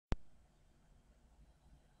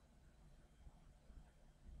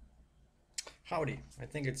Howdy, I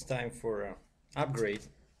think it's time for upgrade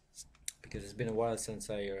because it's been a while since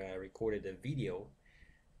I recorded a video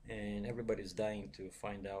and everybody's dying to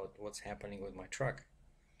find out what's happening with my truck.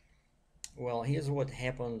 Well, here's what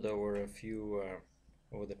happened over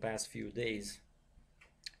the past few days.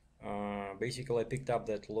 Basically, I picked up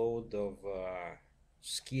that load of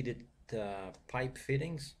skidded pipe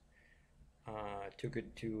fittings, took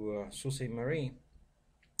it to Sault Ste. Marie,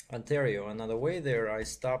 Ontario, and on the way there I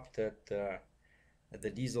stopped at the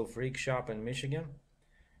Diesel Freak shop in Michigan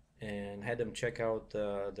and had them check out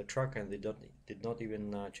the truck, and they did not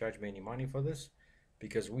even charge me any money for this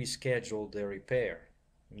because we scheduled the repair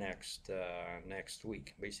next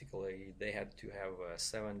week. Basically, they had to have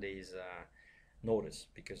 7 days notice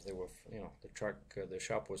because they were, the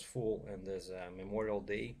shop was full, and there's Memorial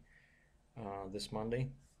Day this Monday,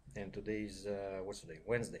 and today's what's today?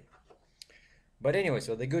 Wednesday. But anyway,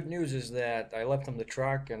 so the good news is that I left them the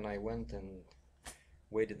truck and I went and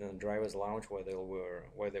waited in the driver's lounge while they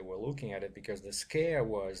were looking at it, because the scare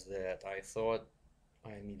was that I thought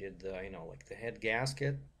I needed like the head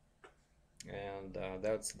gasket, and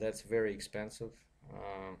that's very expensive.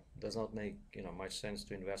 Does not make much sense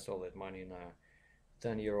to invest all that money in a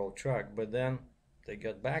 10-year-old truck. But then they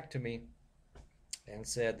got back to me and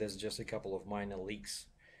said there's just a couple of minor leaks,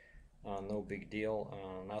 no big deal,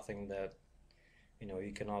 nothing that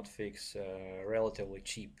you cannot fix relatively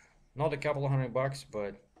cheap. Not a couple of $100,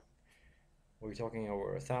 but we're talking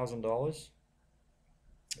over $1,000.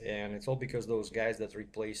 And it's all because those guys that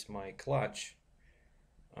replaced my clutch,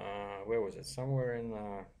 where was it? Somewhere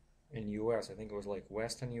in US. I think it was like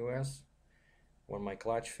Western US, when my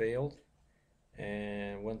clutch failed.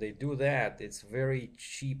 And when they do that, it's very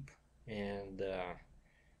cheap and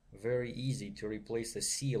very easy to replace the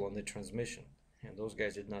seal on the transmission. And those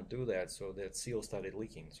guys did not do that, so that seal started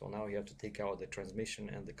leaking. So now you have to take out the transmission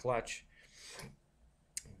and the clutch.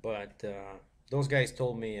 But those guys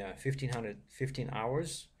told me 15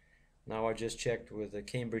 hours. Now I just checked with the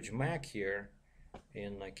Cambridge Mac here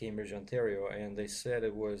in Cambridge, Ontario, and they said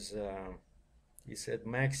it was, he said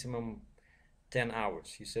maximum 10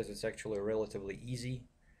 hours. He says it's actually relatively easy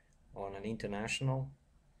on an international.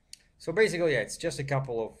 So basically, yeah, it's just a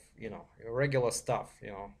couple of, regular stuff,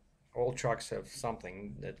 all trucks have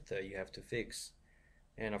something that you have to fix.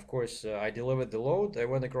 And of course, I delivered the load. I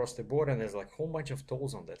went across the border, and there's like a whole bunch of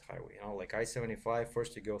tolls on that highway. Like I-75.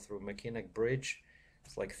 First, you go through Mackinac Bridge.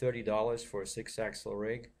 It's like $30 for a 6-axle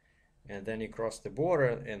rig, and then you cross the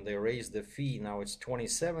border, and they raise the fee. Now it's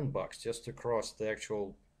 $27 just to cross the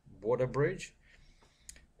actual border bridge.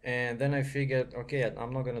 And then I figured, okay,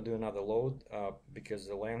 I'm not gonna do another load because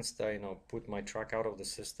the Landstar, put my truck out of the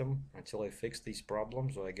system until I fix these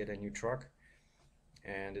problems or I get a new truck.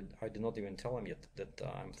 And I did not even tell him yet that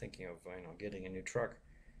I'm thinking of, getting a new truck.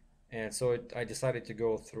 And so I decided to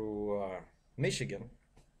go through Michigan.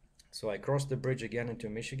 So I crossed the bridge again into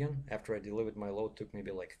Michigan. After I delivered my load, took maybe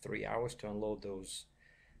like 3 hours to unload those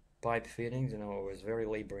pipe fittings. It was very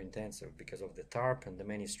labor intensive because of the tarp and the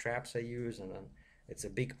many straps I use, and then it's a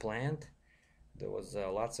big plant. There was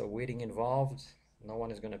lots of waiting involved. No one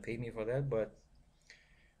is going to pay me for that, but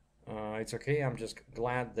it's okay. I'm just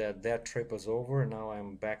glad that that trip is over. Now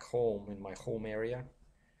I'm back home in my home area,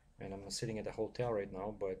 and I'm sitting at a hotel right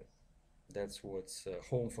now, but that's what's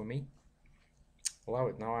home for me. Allow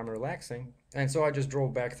it. Now I'm relaxing. And so I just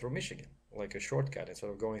drove back through Michigan, like a shortcut,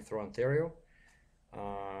 instead of going through Ontario.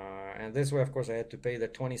 And this way, of course, I had to pay the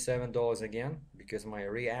 $27 again because my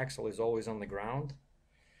rear axle is always on the ground.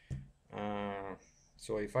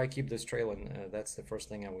 So if I keep this trailer, that's the first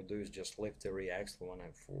thing I would do, is just lift the rear axle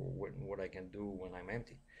what I can do when I'm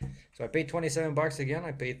empty. So I paid $27 again.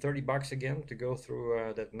 I paid $30 again to go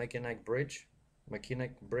through that Mackinac Bridge.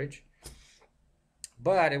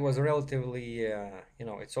 But it was relatively,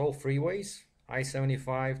 it's all freeways.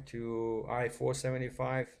 I-75 to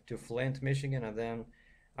I-475 to Flint, Michigan, and then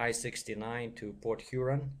I-69 to Port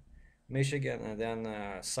Huron, Michigan, and then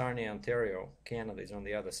Sarnia, Ontario, Canada is on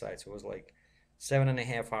the other side. So it was like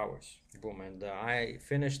 7.5 hours. Boom. And I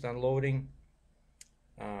finished unloading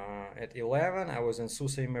at 11. I was in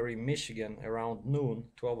Sault Ste. Marie, Michigan around noon,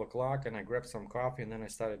 12 o'clock, and I grabbed some coffee, and then I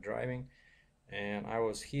started driving. And I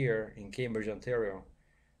was here in Cambridge, Ontario,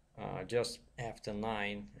 just after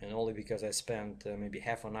 9, and only because I spent maybe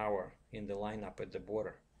half an hour in the lineup at the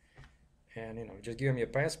border. And just give me a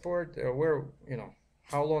passport.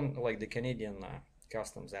 How long? Like the Canadian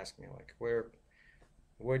customs asked me, like,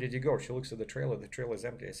 where did you go? She looks at the trailer. The trailer is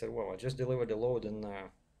empty. I said, well, I just delivered a load in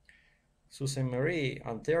Sault Ste. Marie,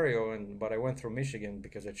 Ontario, but I went through Michigan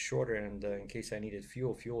because it's shorter, and in case I needed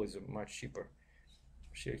fuel is much cheaper.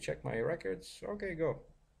 She checked my records. Okay, go.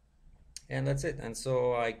 and that's it. And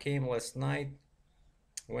so I came last night,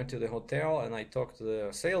 went to the hotel, and I talked to the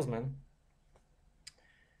salesman.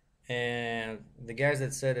 And the guys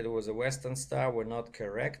that said it was a Western Star were not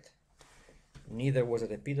correct. Neither was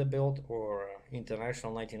it a Peterbilt or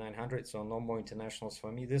International 9900, so no more internationals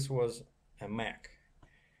for me. This was a Mac.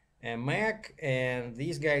 A Mac, and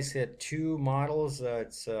these guys had two models.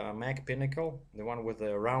 It's a Mac Pinnacle, the one with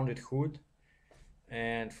the rounded hood.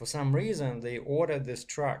 And for some reason, they ordered this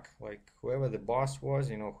truck, like whoever the boss was,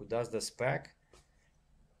 you know, who does the spec.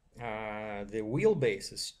 The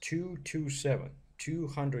wheelbase is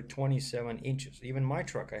 227 inches. Even my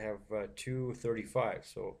truck, I have 235.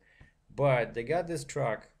 So, but they got this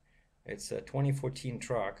truck. It's a 2014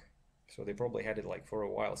 truck, so they probably had it like for a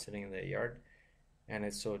while sitting in the yard. And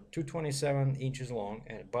it's so 227 inches long,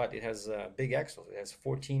 but it has big axles. It has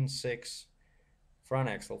 14.6 front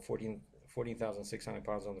axle, 14,600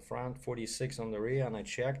 pounds on the front, 46 on the rear, and I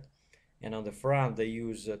checked. And on the front, they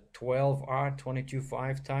use a 12R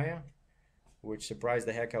 22.5 tire, which surprised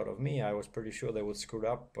the heck out of me. I was pretty sure they would screw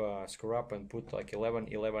up and put like 11R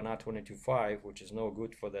 22.5, which is no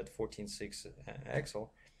good for that 14.6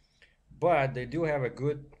 axle. But they do have a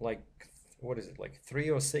good, like, what is it, like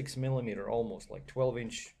 3 or 6 millimeter, almost like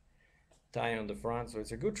 12-inch tire on the front. So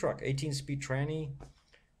it's a good truck. 18-speed tranny,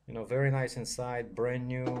 you know, very nice inside, brand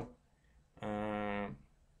new.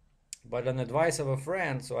 But on advice of a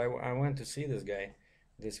friend, so I went to see this guy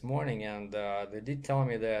this morning, and they did tell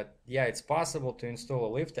me that, yeah, it's possible to install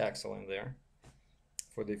a lift axle in there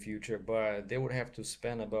for the future, but they would have to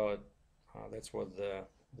spend about, that's what the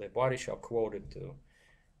body shop quoted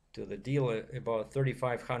to the dealer, about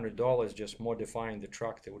 $3,500 just modifying the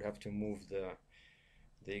truck. They would have to move the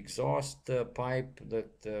exhaust pipe,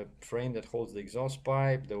 the frame that holds the exhaust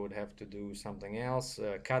pipe. They would have to do something else,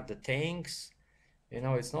 cut the tanks. You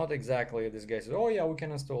know, it's not exactly, this guy says, oh yeah, we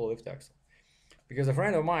can install a lift axle. Because a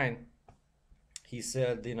friend of mine, he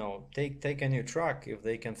said, you know, take a new truck if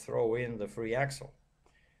they can throw in the free axle.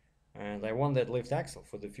 And I want that lift axle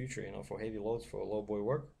for the future, you know, for heavy loads, for low boy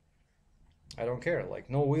work. I don't care, like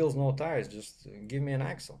no wheels, no tires, just give me an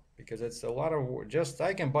axle, because it's a lot of work. Just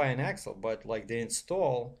I can buy an axle, but like the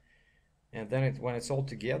install, and then when it's all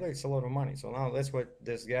together, it's a lot of money. So now that's what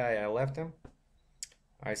this guy, I left him.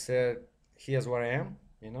 I said, here's where I am,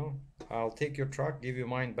 you know, I'll take your truck, give you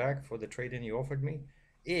mine back for the trade-in you offered me,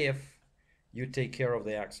 if you take care of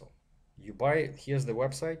the axle. You buy it, here's the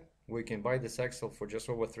website, we can buy this axle for just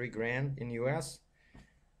over $3,000 in US.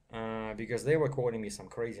 Because they were quoting me some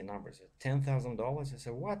crazy numbers, $10,000. I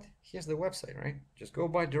said, what? Here's the website, right? Just go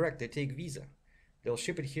buy direct. They take Visa. They'll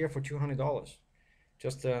ship it here for $200.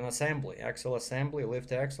 Just an assembly, axle assembly,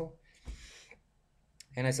 lift axle.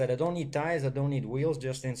 And I said, I don't need tires, I don't need wheels,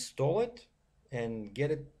 just install it and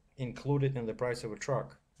get it included in the price of a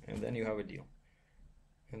truck, and then you have a deal.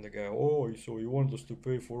 And the guy, oh, so you want us to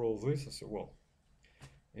pay for all this? I said, well,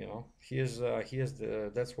 you know, here's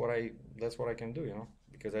the that's what I can do, you know,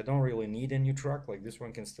 because I don't really need a new truck. Like this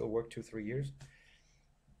one can still work 2-3 years.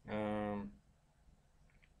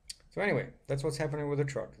 So anyway, that's what's happening with the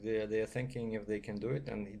truck. They're thinking if they can do it,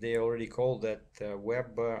 and they already called that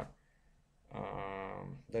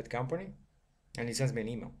that company, and he sends me an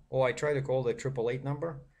email. Oh, I tried to call the 888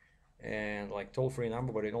 number, and like toll-free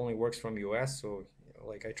number, but it only works from US. So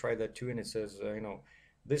like I tried that too, and it says, you know,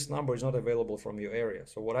 this number is not available from your area.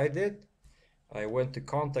 So what I did, I went to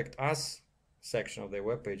contact us section of their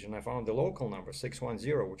webpage, and I found the local number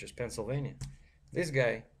 610, which is Pennsylvania. This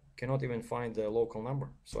guy cannot even find the local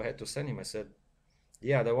number, so I had to send him. I said,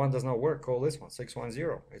 yeah, the one does not work, call this one,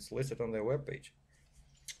 610. It's listed on their webpage.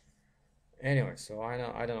 Anyway, so I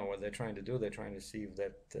don't know what they're trying to do. They're trying to see if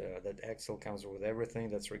that axle comes with everything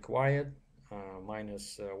that's required,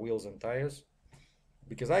 minus wheels and tires,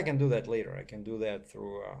 because I can do that later. I can do that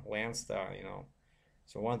through Landstar, you know.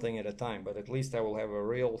 So one thing at a time, but at least I will have a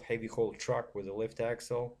real heavy haul truck with a lift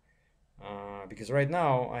axle, because right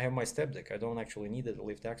now I have my step deck. I don't actually need a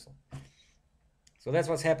lift axle. So that's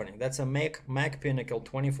what's happening. That's a Mac Pinnacle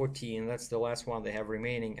 2014. That's the last one they have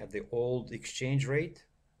remaining at the old exchange rate,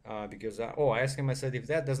 because I asked him, I said, if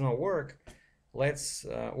that does not work, let's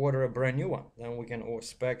order a brand new one. Then we can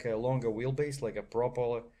spec a longer wheelbase, like a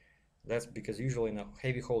propeller. That's because usually in a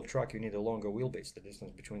heavy haul truck you need a longer wheelbase, the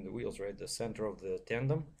distance between the wheels, right? The center of the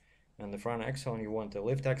tandem and the front axle, and you want the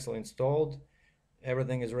lift axle installed.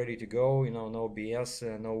 Everything is ready to go, you know, no BS,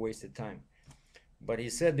 no wasted time. But he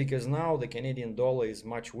said because now the Canadian dollar is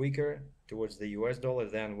much weaker towards the US dollar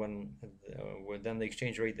than than the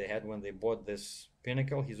exchange rate they had when they bought this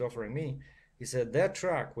Pinnacle he's offering me. He said that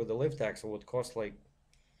truck with the lift axle would cost like,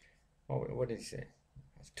 oh, what did he say?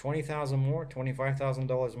 20,000 more,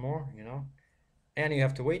 $25,000 more, you know, and you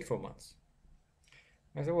have to wait for months.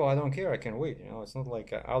 I said, well, I don't care. I can wait. You know, it's not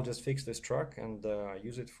like I'll just fix this truck and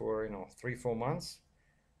use it for, you know, 3, 4 months,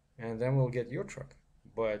 and then we'll get your truck.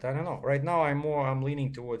 But I don't know. Right now, I'm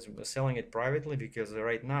leaning towards selling it privately because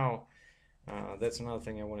right now, that's another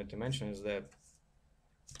thing I wanted to mention is that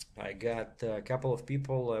I got a couple of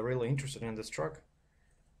people really interested in this truck.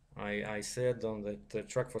 I said on the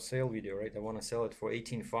truck for sale video, right? I want to sell it for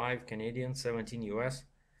 18.5 Canadian, 17 US.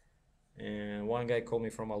 And one guy called me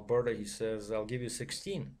from Alberta. He says, "I'll give you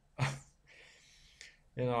 16."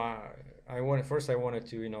 You know, I wanted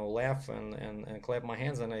to, you know, laugh and clap my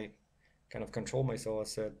hands, and I kind of controlled myself. I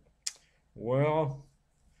said, "Well,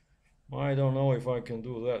 I don't know if I can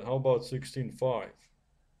do that. How about 16.5?"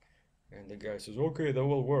 And the guy says, "Okay, that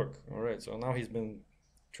will work." All right. So now he's been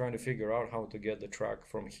trying to figure out how to get the truck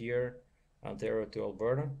from here, Ontario, to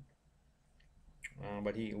Alberta.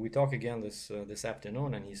 But we talk again this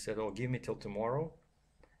afternoon, and he said, "Oh, give me till tomorrow."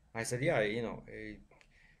 I said, "Yeah, you know."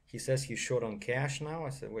 He says he's short on cash now. I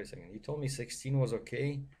said, "Wait a second. He told me 16 was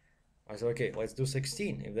okay." I said, "Okay, let's do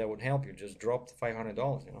 16. If that would help you, just drop the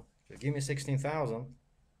 $500. You know, just give me 16,000,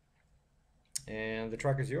 and the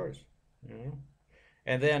truck is yours." You know.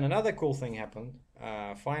 And then another cool thing happened.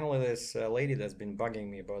 Finally, this lady that's been bugging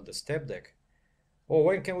me about the step deck. Oh,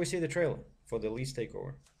 when can we see the trailer for the lease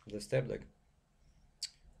takeover? The step deck.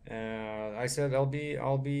 I said I'll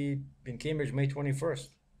be in Cambridge May 21st,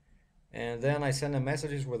 and then I send them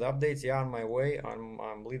messages with updates. Yeah, on my way.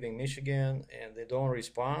 I'm leaving Michigan, and they don't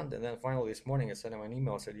respond. And then finally this morning I sent them an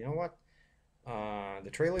email. I said, "You know what? The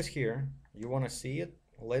trailer is here. You want to see it?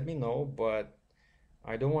 Let me know. But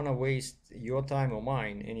I don't want to waste your time or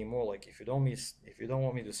mine anymore. Like if you don't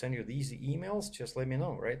want me to send you these emails, just let me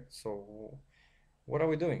know, right?" So what are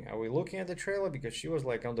we doing? Are we looking at the trailer? Because she was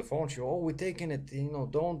like on the phone. Oh, we're taking it. You know,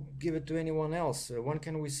 don't give it to anyone else. When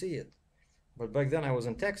can we see it? But back then I was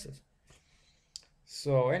in Texas.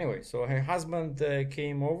 So anyway, so her husband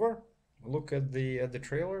came over, look at the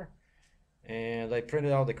trailer, and I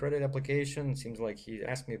printed out the credit application. Seems like he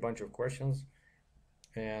asked me a bunch of questions,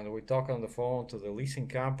 and we talked on the phone to the leasing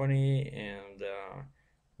company, and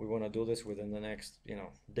we want to do this within the next, you know,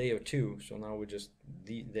 day or two. So now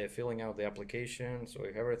they're filling out the application. So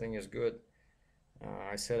if everything is good,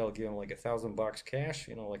 I said I'll give them like $1,000 cash,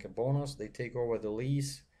 you know, like a bonus. They take over the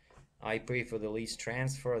lease. I pay for the lease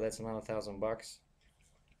transfer. That's another $1,000,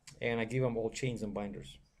 and I give them all chains and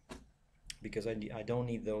binders because I don't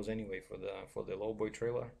need those anyway for the lowboy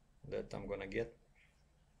trailer that I'm gonna get.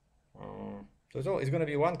 So it's gonna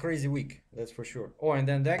be one crazy week, that's for sure. Oh, and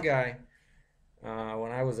then that guy.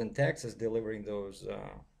 When I was in Texas delivering those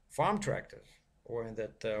farm tractors or in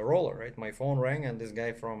that roller, right? My phone rang and this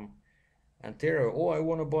guy from Ontario, "Oh, I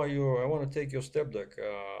want to take your step deck.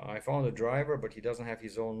 I found a driver, but he doesn't have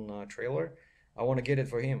his own trailer. I want to get it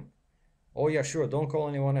for him." "Oh yeah, sure. Don't call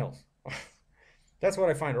anyone else." That's what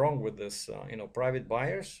I find wrong with this, you know, private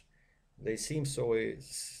buyers. They seem so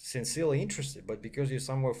sincerely interested, but because you're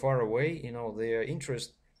somewhere far away, you know, their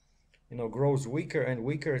interest, you know, grows weaker and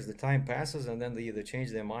weaker as the time passes, and then they either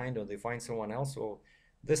change their mind or they find someone else. So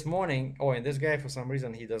this morning, oh, and this guy, for some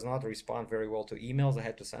reason, he does not respond very well to emails. I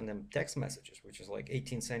had to send him text messages, which is like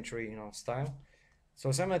 18th century, you know, style.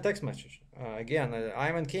 So send me a text message. Again,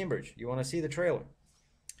 I'm in Cambridge. You want to see the trailer?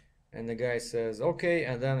 And the guy says, "Okay,"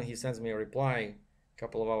 and then he sends me a reply a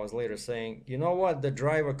couple of hours later saying, "You know what? The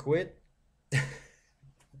driver quit."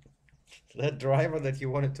 That driver that you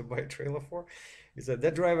wanted to buy a trailer for, he said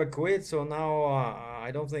that driver quit, so now I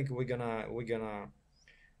don't think we're gonna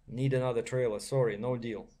need another trailer. Sorry, no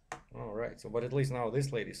deal. All right. So, but at least now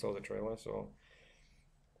this lady saw the trailer. So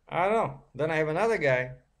I don't know. Then I have another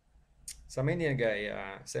guy, some Indian guy,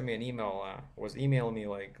 sent me an email. Was emailing me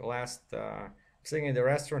like sitting in the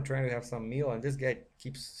restaurant trying to have some meal, and this guy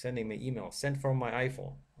keeps sending me emails sent from my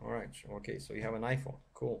iPhone. All right. Okay. So you have an iPhone.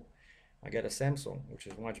 Cool. I got a Samsung, which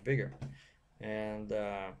is much bigger, and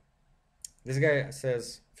this guy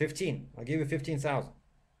says 15. I'll give you 15,000.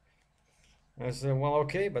 I said, well,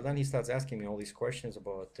 okay, but then he starts asking me all these questions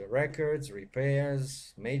about the records,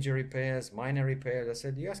 repairs, major repairs, minor repairs. I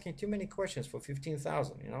said, you're asking too many questions for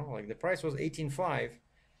 15,000. You know, like the price was 18.5.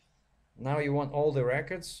 Now you want all the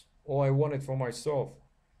records? Oh, I want it for myself.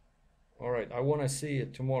 All right, I want to see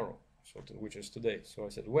it tomorrow, which is today. So I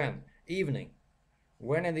said, when? Evening.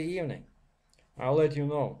 When in the evening? I'll let you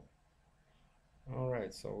know. All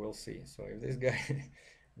right, so we'll see. So if this guy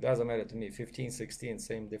doesn't matter to me, 15, 16,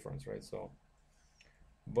 same difference, right? So,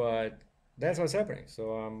 but that's what's happening.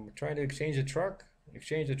 So I'm trying to exchange the truck,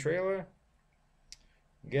 exchange the trailer,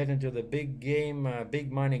 get into the big game,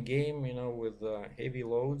 big money game, you know, with heavy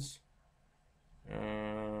loads.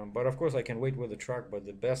 But of course I can wait with the truck, but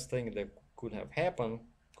the best thing that could happen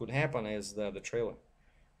is the trailer.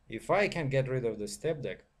 If I can get rid of the step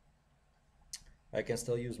deck, I can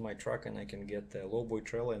still use my truck and I can get a lowboy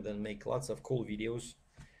trailer and then make lots of cool videos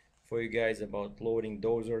for you guys about loading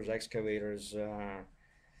dozers, excavators,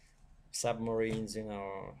 submarines, you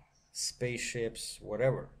know, spaceships,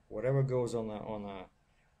 whatever goes on a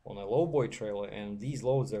lowboy trailer. And these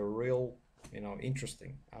loads are real, you know,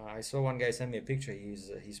 interesting. I saw one guy send me a picture.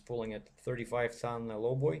 He's pulling a 35-ton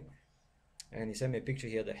lowboy, and he sent me a picture.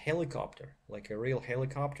 He had a helicopter, like a real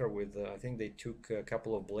helicopter with I think they took a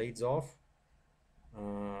couple of blades off,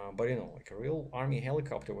 but you know, like a real army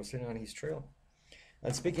helicopter was sitting on his trailer.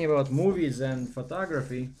 And speaking about movies and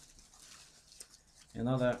photography,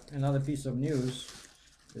 another piece of news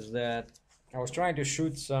is that I was trying to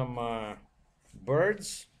shoot some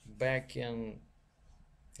birds back in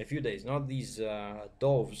a few days, not these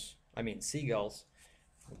doves, I mean seagulls,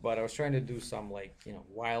 but I was trying to do some, like, you know,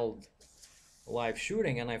 wild live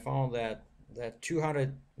shooting, and I found that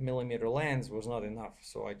 200mm lens was not enough,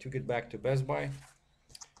 so I took it back to Best Buy,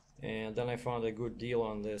 and then I found a good deal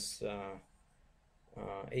on this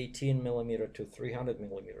 18mm to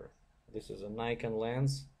 300mm. This is a Nikon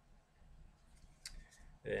lens,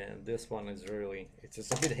 and this one is really, it's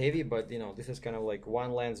a bit heavy, but you know, this is kind of like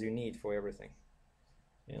one lens you need for everything.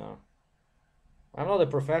 You know, I'm not a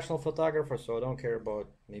professional photographer, so I don't care about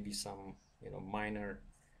maybe some, you know, minor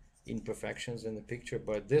imperfections in the picture,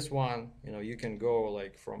 but this one, you know, you can go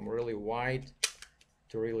like from really wide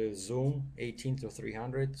to really zoom, 18 to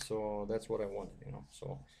 300, so that's what I wanted, you know.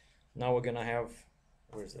 So now we're gonna have,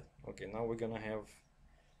 where is it? Okay, now we're gonna have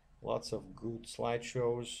lots of good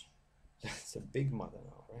slideshows. It's a big mother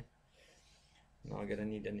now, right? Now I'm gonna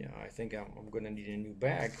need I think I'm gonna need a new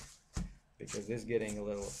bag, because this is getting a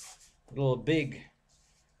little big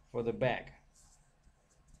for the bag.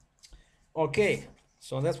 Okay,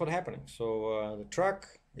 so that's what's happening. So the truck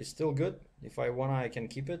is still good. If I wanna, I can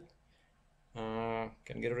keep it.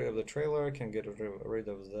 Can get rid of the trailer, can get rid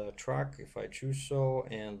of the truck if I choose so,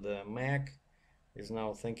 and the Mac is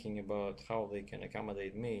now thinking about how they can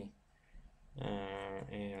accommodate me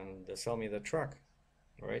and sell me the truck.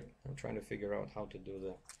 Right? I'm trying to figure out how to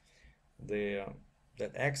do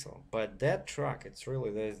that axle, but that truck, it's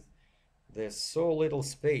really, there's so little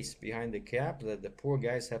space behind the cab that the poor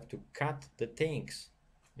guys have to cut the tanks,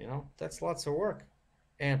 you know. That's lots of work,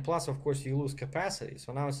 and plus of course you lose capacity.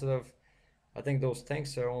 So now instead of, I think those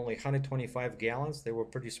tanks are only 125 gallons, they were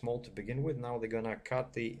pretty small to begin with, now they're gonna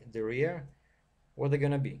cut the rear. What are they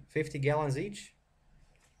gonna be, 50 gallons each?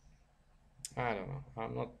 I don't know,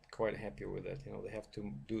 I'm not quite happy with it, you know. They have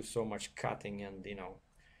to do so much cutting and, you know,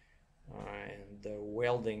 and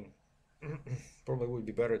welding. Probably would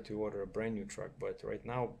be better to order a brand new truck, but right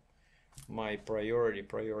now my priority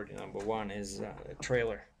number one is the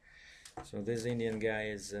trailer. So this Indian guy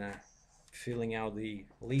is filling out the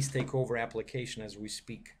lease takeover application as we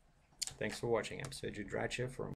speak. Thanks for watching. I'm SERGEI DRATCHEV from